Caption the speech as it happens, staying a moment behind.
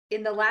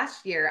In the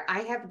last year, I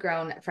have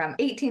grown from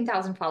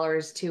 18,000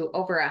 followers to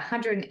over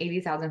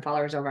 180,000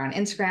 followers over on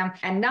Instagram.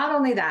 And not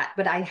only that,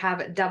 but I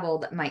have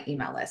doubled my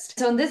email list.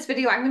 So in this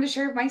video, I'm going to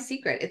share my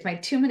secret. It's my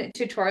 2-minute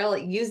tutorial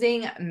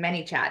using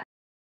ManyChat.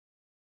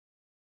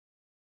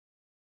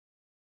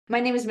 My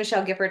name is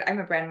Michelle Gifford. I'm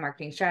a brand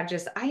marketing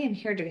strategist. I am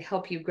here to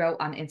help you grow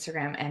on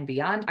Instagram and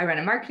beyond. I run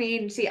a marketing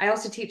agency. I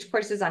also teach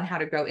courses on how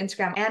to grow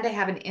Instagram, and I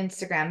have an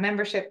Instagram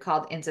membership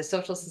called Insta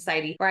Social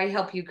Society where I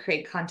help you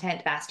create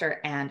content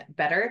faster and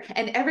better.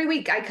 And every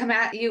week I come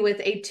at you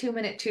with a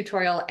 2-minute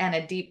tutorial and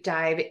a deep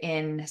dive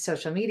in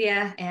social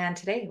media. And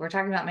today we're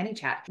talking about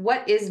ManyChat.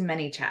 What is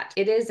ManyChat?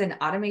 It is an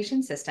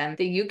automation system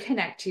that you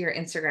connect to your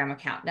Instagram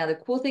account. Now, the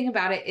cool thing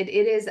about it, it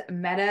is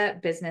Meta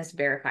Business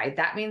Verified.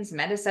 That means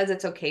Meta says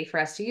it's okay for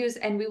us to use,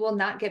 and we will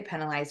not get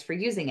penalized for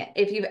using it.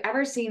 If you've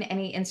ever seen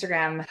any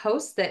Instagram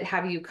posts that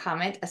have you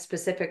comment a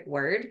specific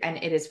word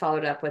and it is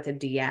followed up with a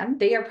DM,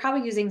 they are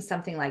probably using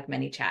something like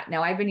ManyChat.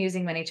 Now, I've been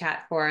using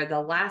ManyChat for the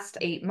last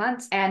 8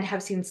 months and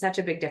have seen such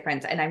a big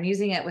difference. And I'm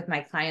using it with my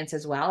clients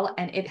as well,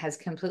 and it has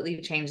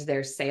completely changed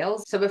their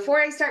sales. So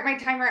before I start my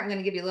timer, I'm going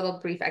to give you a little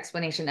brief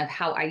explanation of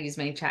how I use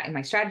ManyChat in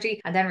my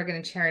strategy. And then we're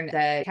going to turn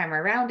the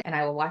camera around and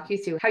I will walk you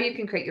through how you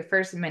can create your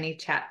first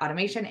ManyChat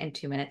automation in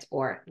 2 minutes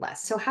or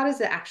less. So how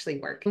does it actually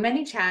work?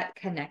 ManyChat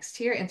connects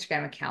to your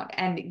Instagram account,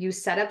 and you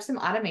set up some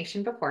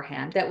automation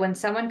beforehand that when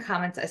someone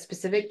comments a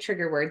specific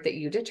trigger word that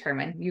you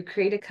determine, you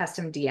create a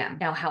custom DM.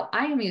 Now, how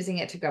I am using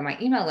it to grow my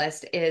email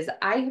list is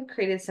I have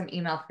created some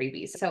email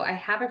freebies. So I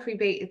have a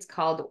freebie. It's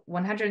called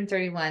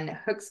 131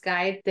 Hooks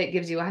Guide that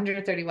gives you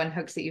 131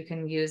 hooks that you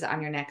can use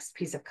on your next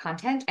piece of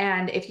content.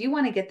 And if you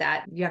want to get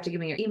that, you have to give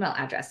me your email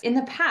address. In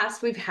the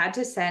past, we've had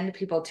to send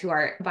people to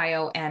our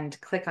bio and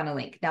click on a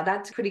link. Now,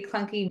 that's pretty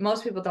clunky.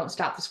 Most people don't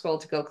stop the scroll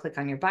to go click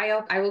on your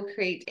bio. I will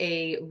create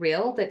a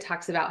reel that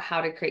talks about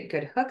how to create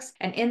good hooks.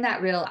 And in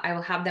that reel, I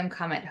will have them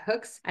comment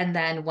hooks. And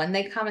then when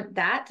they comment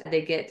that,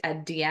 they get a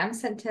DM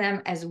sent to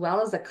them as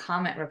well as a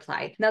comment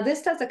reply. Now,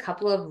 this does a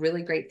couple of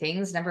really great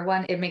things. Number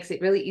one, it makes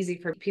it really easy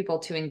for people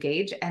to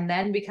engage. And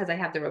then because I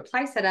have the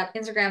reply set up,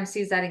 Instagram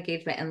sees that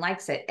engagement and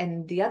likes it.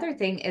 And the other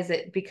thing is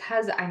that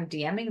because I'm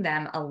DMing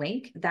them a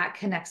link, that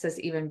connects us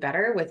even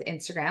better with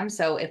Instagram.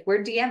 So if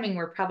we're DMing,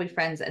 we're probably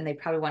friends and they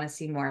probably want to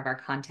see more of our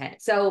content.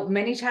 So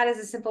ManyChat is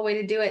a simple way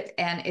to do it.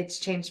 And it's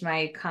changed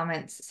my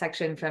comments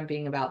section from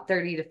being about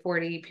 30 to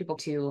 40 people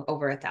to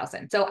over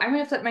 1,000. So I'm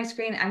going to flip my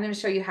screen. I'm going to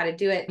show you how to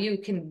do it. You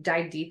can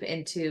dive deep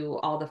into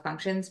all the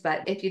functions,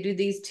 but if you do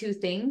these 2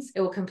 things,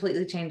 it will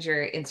completely change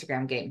your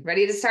Instagram game.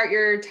 Ready to start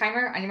your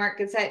timer? On your mark,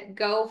 get set,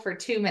 go for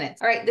 2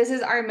 minutes. All right, this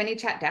is our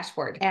ManyChat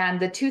dashboard. And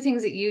the 2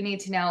 things that you need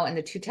to know and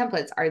the 2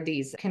 templates are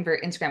these: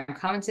 convert Instagram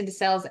comments into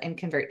sales and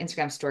convert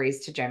Instagram stories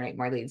to generate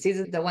more leads. These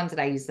are the ones that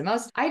I use the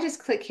most. I just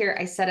click here,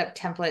 I set up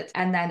templates,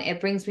 and then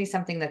it brings me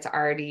something that's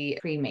already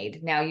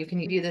pre-made. Now you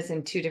can do this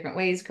in 2 different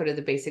ways. Go to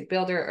the basic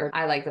builder, or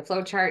I like the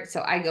flow chart.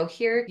 So I go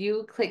here,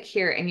 you click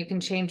here, and you can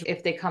change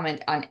if they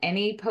comment on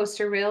any post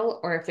or reel,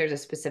 or if there's a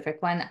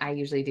specific one. I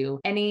usually do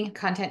any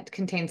content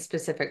contains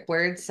specific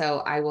words. So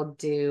I will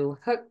do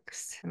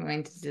hooks. I'm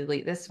going to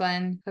delete this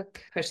one,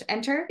 hook, push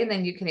enter. And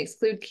then you can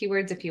exclude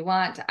keywords if you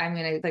want. I'm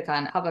going to click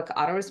on public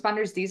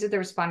autoresponders. These are the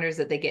responders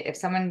that they get if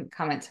someone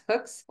comments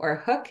hooks or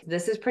hook.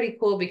 This is pretty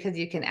cool because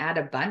you can add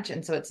a bunch.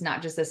 And so it's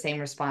not just the same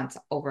response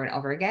over and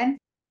over again.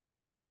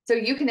 So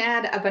you can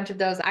add a bunch of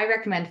those. I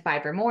recommend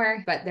 5 or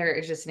more, but there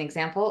is just an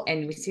example.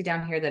 And we see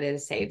down here that it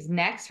is saved.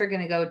 Next, we're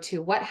going to go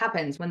to what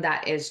happens when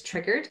that is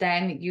triggered.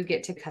 Then you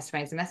get to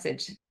customize the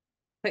message.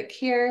 Click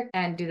here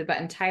and do the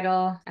button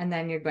title, and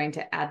then you're going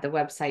to add the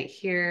website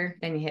here.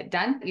 Then you hit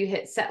done. You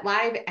hit set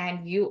live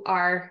and you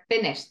are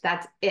finished.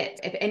 That's it.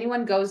 If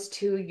anyone goes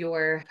to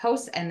your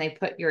post and they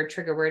put your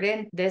trigger word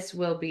in, this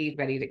will be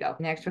ready to go.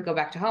 Next, we'll go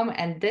back to home,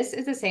 and this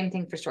is the same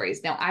thing for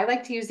stories. Now, I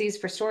like to use these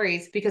for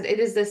stories because it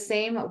is the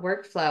same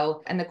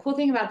workflow. And the cool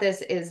thing about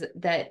this is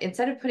that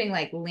instead of putting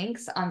like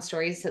links on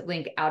stories that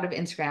link out of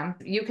Instagram,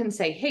 you can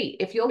say, hey,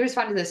 if you'll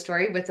respond to this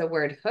story with the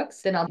word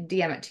hooks, then I'll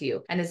DM it to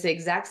you. And it's the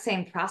exact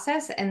same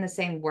process and the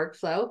same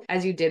workflow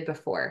as you did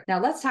before. Now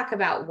let's talk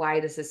about why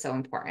this is so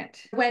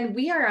important. When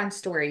we are on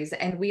stories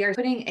and we are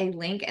putting a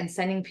link and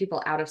sending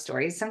people out of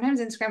stories, sometimes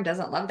Instagram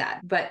doesn't love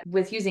that. But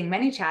with using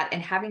ManyChat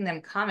and having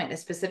them comment a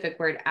specific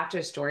word after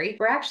a story,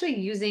 we're actually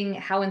using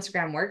how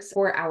Instagram works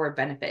for our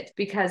benefit,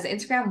 because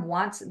Instagram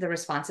wants the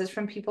responses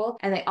from people,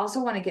 and they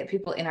also want to get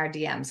people in our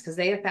DMs because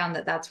they have found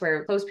that that's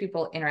where close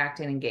people interact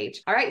and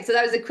engage. All right, so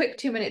that was a quick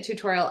 2-minute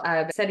tutorial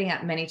of setting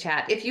up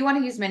ManyChat. If you want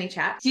to use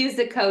ManyChat, use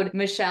the code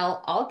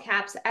Michelle, all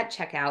caps, at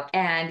checkout,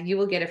 and you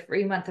will get a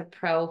free month of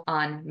pro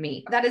on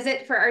me. That is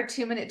it for our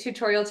 2-minute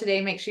tutorial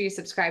today. Make sure you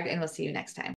subscribe, and we'll see you next time.